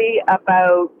probably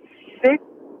about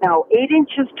 8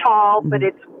 inches tall, but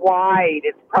it's wide.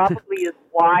 It's probably as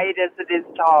wide as it is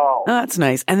tall. Oh, that's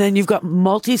nice. And then you've got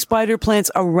multi-spider plants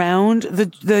around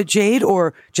the jade,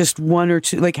 or just one or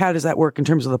two? Like, how does that work in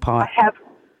terms of the pot? I have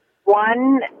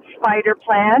one spider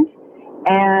plant,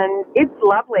 and it's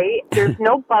lovely. There's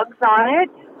no bugs on it.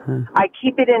 I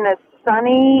keep it in a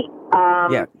sunny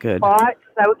spot,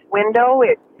 south window.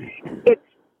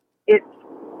 It's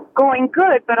going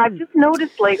good, but I've just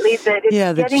noticed lately that it's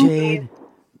getting jade.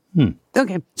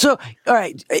 Okay. So, all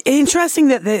right. Interesting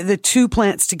that the two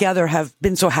plants together have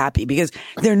been so happy, because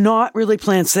they're not really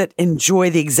plants that enjoy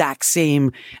the exact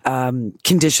same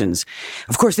conditions.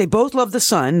 Of course, they both love the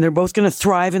sun. They're both going to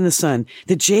thrive in the sun.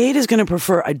 The jade is going to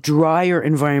prefer a drier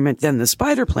environment than the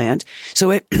spider plant.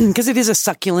 So because it is a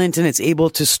succulent and it's able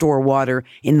to store water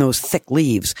in those thick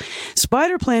leaves.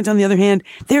 Spider plant, on the other hand,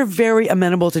 they're very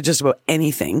amenable to just about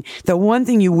anything. The one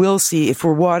thing you will see if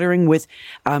we're watering with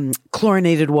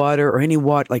chlorinated water or any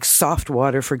water, like soft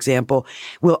water, for example,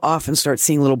 we'll often start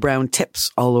seeing little brown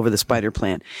tips all over the spider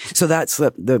plant. So that's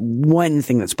the one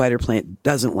thing that spider plant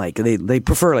doesn't like. They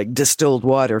prefer like distilled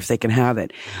water if they can have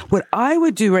it. What I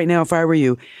would do right now if I were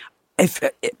you,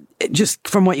 just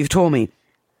from what you've told me,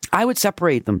 I would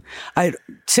separate them. I'd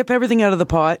tip everything out of the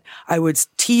pot. I would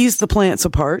tease the plants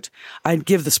apart. I'd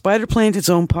give the spider plant its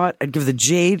own pot. I'd give the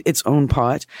jade its own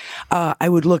pot. I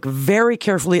would look very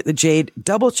carefully at the jade,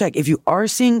 double check. If you are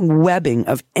seeing webbing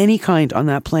of any kind on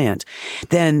that plant,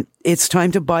 then it's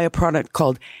time to buy a product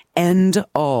called End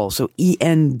All. So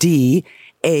ENDALL.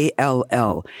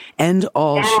 End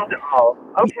All.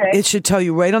 Okay. It should tell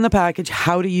you right on the package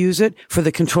how to use it for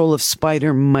the control of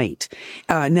spider mite.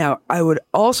 Now, I would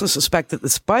also suspect that the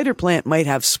spider plant might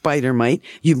have spider mite.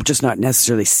 You're just not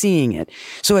necessarily seeing it.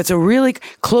 So it's a really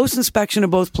close inspection of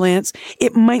both plants.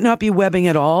 It might not be webbing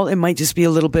at all. It might just be a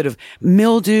little bit of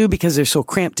mildew because they're so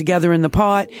cramped together in the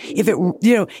pot. If it,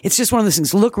 it's just one of those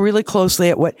things. Look really closely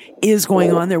at what is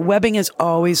going on there. Webbing is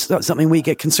always something we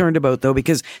get concerned about, though,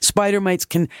 because spider mites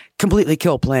can completely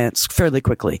kill plants fairly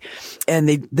quickly. And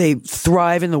they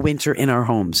thrive in the winter in our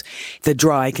homes, the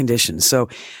dry conditions. So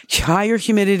higher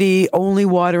humidity, only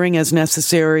watering as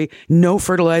necessary, no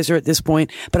fertilizer at this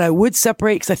point. But I would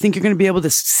separate because I think you're going to be able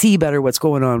to see better what's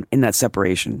going on in that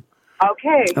separation.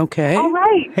 Okay. All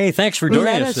right. Hey, thanks for joining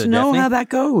Let us. us know Daphne. how that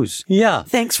goes. Yeah.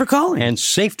 Thanks for calling. And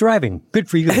safe driving. Good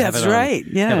for you. To have That's it on, right.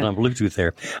 Yeah. Have it on Bluetooth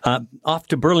there. Off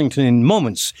to Burlington in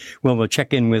moments when we'll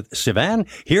check in with Sivan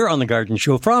here on The Garden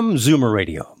Show from Zoomer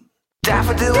Radio.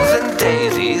 Daffodils and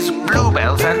daisies,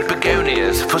 bluebells and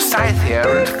begonias, forsythia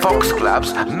and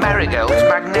foxgloves, marigolds,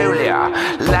 magnolia,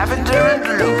 lavender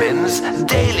and lupins,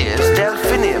 dahlias,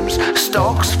 delphiniums,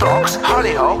 stalks, phlox,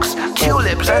 hollyhocks,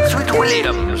 tulips and sweet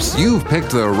williams. You've picked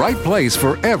the right place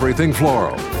for everything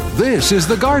floral. This is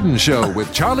The Garden Show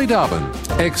with Charlie Dobbin,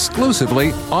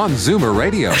 exclusively on Zoomer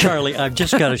Radio. Charlie, I've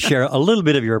just got to share a little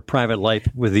bit of your private life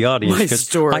with the audience. My 'cause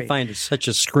story. I find it such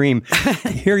a scream.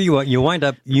 Here you are, you wind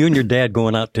up, you and your dad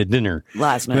going out to dinner.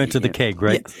 Last night. You went to the keg,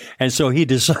 right? Yes. And so he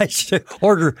decides to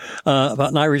order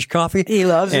an Irish coffee. He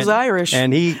loves his Irish.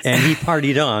 And he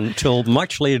partied on till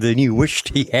much later than you wished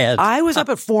he had. I was up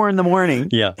at 4 a.m.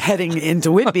 Yeah. heading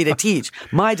into Whitby to teach.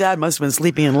 My dad must have been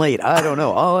sleeping in late. I don't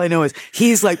know. All I know is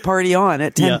he's like party on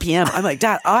at 10 p.m. I'm like,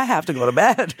 Dad, I have to go to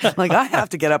bed. Like I have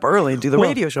to get up early and do the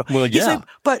radio show. Well, He's like,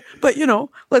 but you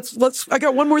know, let's. I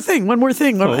got one more thing. Oh.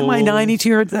 My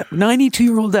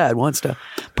 92-year-old dad wants to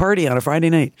party on a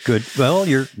Friday night. Good. Well,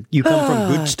 you come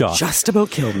from good stock. Just about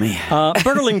killed me.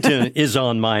 Burlington is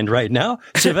on mind right now.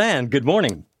 Sivan, good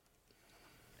morning.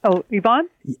 Oh, Yvonne?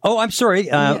 Oh, I'm sorry.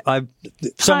 Someone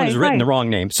has written the wrong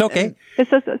name. It's okay.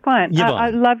 It's fine. Yvonne. I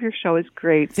love your show. It's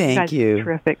great. Thank you. Guys are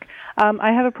terrific.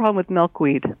 I have a problem with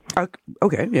milkweed.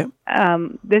 Okay, yeah.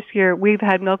 This year, we've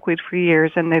had milkweed for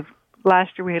years, and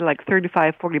last year we had like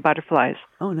 35, 40 butterflies.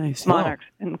 Oh, nice. Monarchs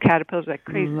and caterpillars like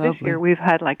crazy. Lovely. This year we've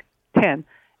had like 10,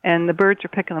 and the birds are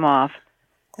picking them off.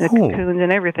 The cocoons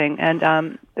and everything, and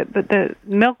but the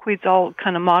milkweed's all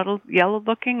kind of mottled, yellow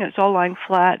looking. It's all lying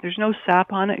flat. There's no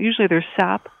sap on it. Usually there's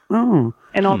sap, and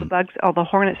all the bugs, all the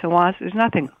hornets and wasps. There's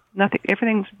nothing.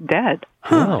 Everything's dead.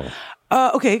 Huh.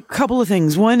 Okay, couple of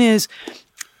things. One is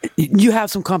you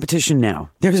have some competition now.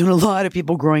 There's a lot of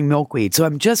people growing milkweed. So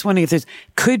I'm just wondering if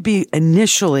could be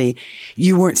initially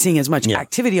you weren't seeing as much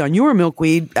activity on your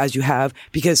milkweed as you have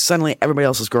because suddenly everybody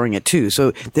else is growing it too. So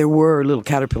there were little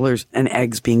caterpillars and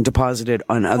eggs being deposited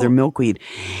on other milkweed.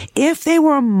 If they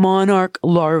were a monarch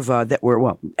larva that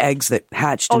were, eggs that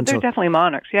hatched into... they're definitely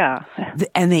monarchs, yeah.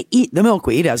 And they eat the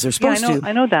milkweed as they're supposed to.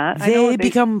 I know that. They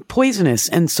become poisonous.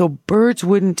 And so birds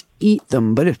wouldn't eat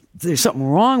them. But if there's something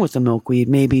wrong with the milkweed,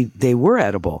 maybe they were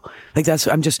edible. And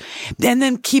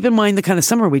then keep in mind the kind of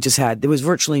summer we just had. There was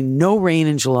virtually no rain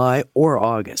in July or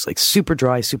August, like super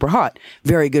dry, super hot.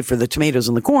 Very good for the tomatoes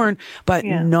and the corn, but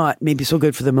not maybe so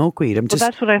good for the milkweed.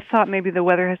 That's what I thought. Maybe the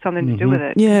weather has something to do with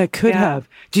it. Yeah, it could have.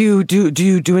 Do you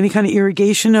do any kind of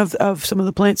irrigation of some of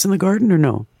the plants in the garden or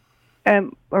no?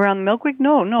 Around the milkweed?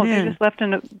 No. They're just left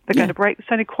in they got a bright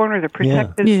sunny corner. They're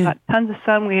protected. Got tons of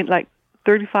sun. We had like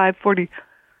 35, 40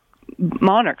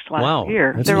 monarchs last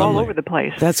year. They're all over the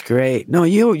place. That's great. No,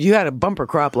 you had a bumper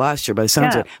crop last year by the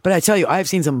sounds of it. But I tell you, I've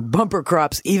seen some bumper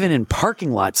crops even in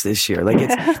parking lots this year.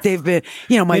 Like they've been,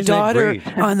 my daughter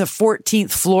on the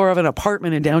 14th floor of an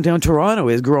apartment in downtown Toronto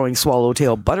is growing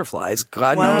swallowtail butterflies.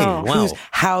 God knows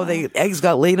how eggs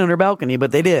got laid on her balcony,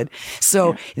 but they did.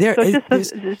 So it's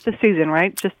just the season,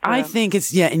 right? I think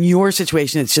it's, in your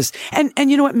situation, it's just, and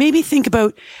you know what, maybe think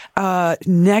about,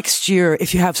 next year,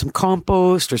 if you have some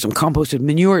compost or some composted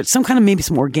manure, maybe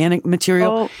some organic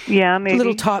material. Oh, yeah, maybe. A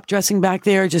little top dressing back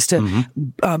there just to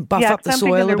buff up the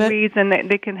soil a bit. Weeds and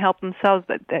they can help themselves,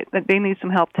 but they need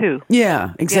some help too.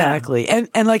 Yeah, exactly. Yeah.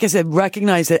 And like I said,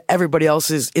 recognize that everybody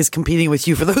else is competing with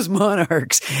you for those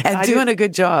monarchs and doing a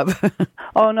good job.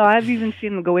 Oh, no, I've even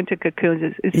seen them go into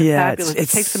cocoons. It's fabulous. It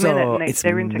takes a minute and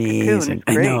they're into cocoons. It's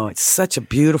great. I know. It's such a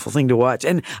beautiful thing to watch.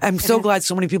 And I'm so glad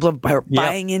so many people are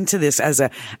buying into this as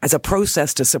a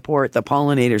process to support the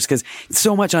pollinators, because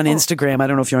so much on Instagram. I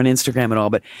don't know if you're on Instagram at all,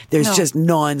 but there's just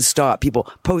nonstop people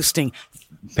posting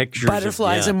pictures,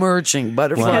 butterflies emerging,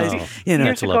 butterflies. Wow.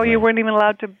 Years ago, you weren't even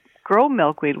allowed to grow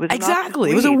milkweed.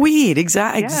 It was a weed.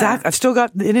 Exactly. I've still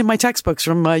got it in my textbooks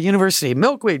from university.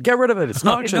 Milkweed, get rid of it. It's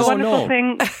noxious. It's a wonderful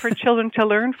thing for children to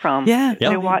learn from. Yeah.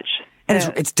 They watch.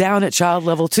 And it's down at child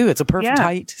level, too. It's a perfect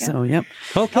height. Yeah. So, yep.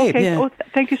 Okay. Yeah. Oh,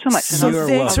 thank you so much. So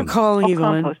thanks for calling,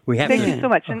 Yvonne. Thank you so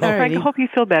much. And Frank, I hope you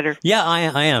feel better. Yeah,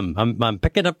 I am. I'm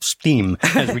picking up steam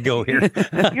as we go here.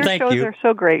 Your Thank shows you. are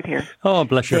so great here. Oh,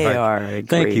 bless your They heart. are.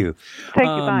 Thank you. Thank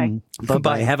you. Bye.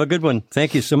 Bye-bye. Have a good one.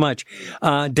 Thank you so much.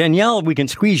 Danielle, we can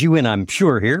squeeze you in, I'm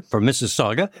sure, here from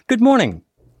Mississauga. Good morning.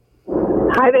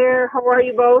 Hi there. How are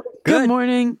you both? Good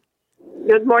morning.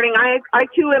 Good morning. I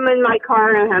too am in my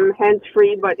car and I'm hands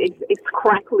free, but it's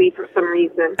crackly for some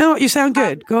reason. Oh, you sound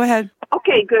good. Go ahead.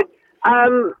 Okay, good.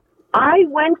 I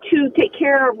went to take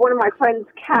care of one of my friend's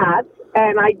cats,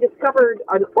 and I discovered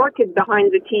an orchid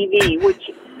behind the TV,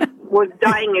 which was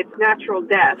dying its natural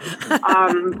death.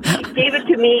 She gave it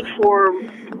to me for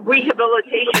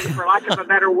rehabilitation, for lack of a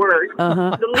better word.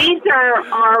 The leaves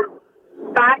are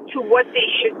back to what they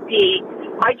should be.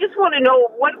 I just want to know,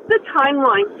 what's the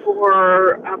timeline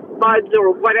for buds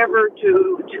or whatever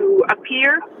to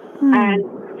appear? And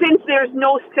since there's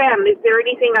no stem, is there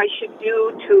anything I should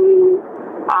do to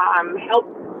help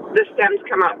the stems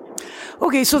come up?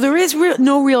 Okay, so there is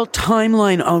no real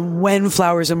timeline on when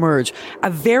flowers emerge. A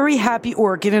very happy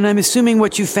orchid, and I'm assuming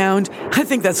what you found, I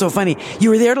think that's so funny. You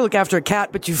were there to look after a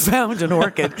cat, but you found an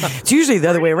orchid. It's usually the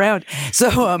other way around.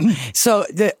 So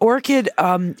the orchid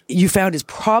you found is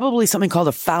probably something called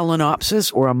a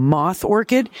phalaenopsis or a moth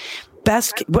orchid.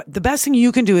 The best thing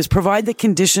you can do is provide the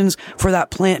conditions for that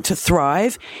plant to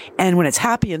thrive. And when it's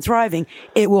happy and thriving,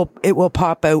 it will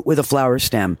pop out with a flower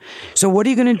stem. So what are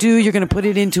you going to do? You're going to put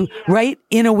it into right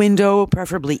in a window,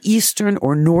 preferably eastern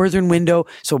or northern window.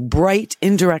 So bright,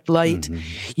 indirect light.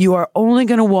 You are only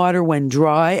going to water when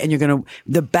dry, and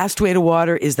the best way to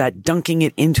water is that dunking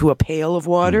it into a pail of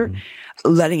water,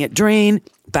 letting it drain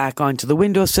back onto the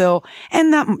windowsill.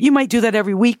 And that you might do that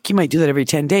every week. You might do that every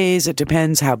 10 days. It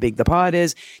depends how big the pot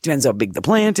is. Depends how big the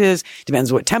plant is.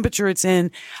 Depends what temperature it's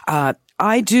in.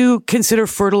 I do consider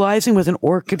fertilizing with an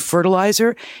orchid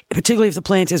fertilizer, particularly if the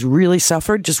plant has really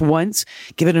suffered just once.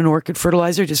 Give it an orchid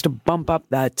fertilizer just to bump up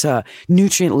that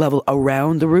nutrient level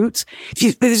around the roots.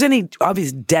 If there's any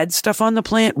obvious dead stuff on the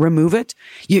plant, remove it.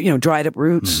 You know, dried up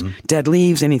roots, dead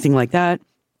leaves, anything like that.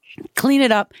 Clean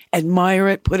it up, admire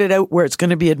it, put it out where it's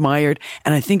going to be admired.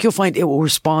 And I think you'll find it will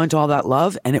respond to all that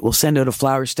love, and it will send out a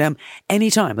flower stem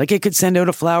anytime. Like it could send out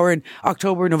a flower in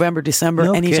October, November, December,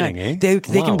 No anytime. kidding, eh?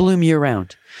 They can bloom year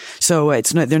round. So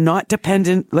they're not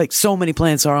dependent like so many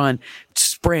plants are on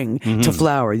spring to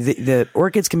flower. The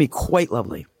orchids can be quite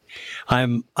lovely.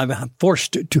 I'm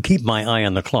forced to keep my eye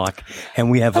on the clock,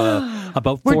 and we have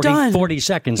about 40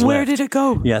 seconds left. Where did it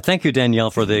go? Yeah, thank you,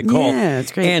 Danielle, for the call. Yeah,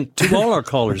 it's great. And to all our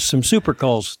callers, some super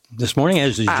calls this morning,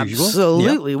 as usual.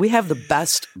 Absolutely. We have the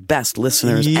best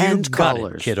listeners and got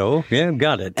callers. it, kiddo. Yeah,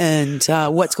 got it. And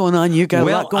what's going on? You got a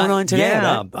lot going on today.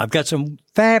 Yeah, I've got some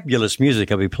fabulous music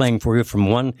I'll be playing for you from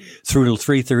 1 through till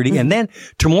 3:30. And then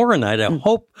tomorrow night, I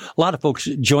hope a lot of folks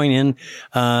join in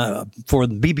for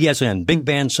the BBSN, Big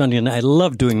Band Sunday night. I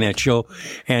love doing that show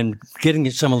and getting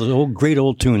some of those great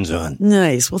old tunes on.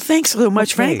 Nice. Well, thanks so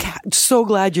much, Frank. So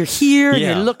glad you're here. And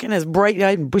Yeah. you're looking as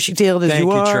bright-eyed and bushy-tailed as Thank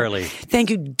you you, are. Charlie.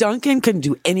 Thank you, Duncan. Couldn't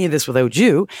do any of this without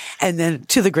you. And then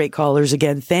to the great callers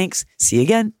again, thanks. See you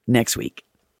again next week.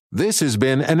 This has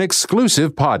been an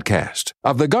exclusive podcast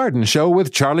of The Garden Show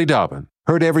with Charlie Dobbin.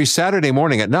 Heard every Saturday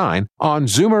morning at 9 on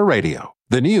Zoomer Radio,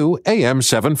 the new AM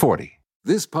 740.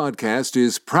 This podcast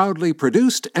is proudly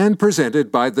produced and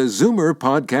presented by the Zoomer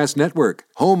Podcast Network,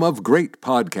 home of great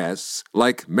podcasts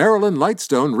like Marilyn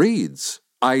Lightstone Reads,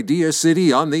 Idea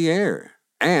City on the Air,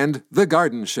 and The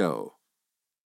Garden Show.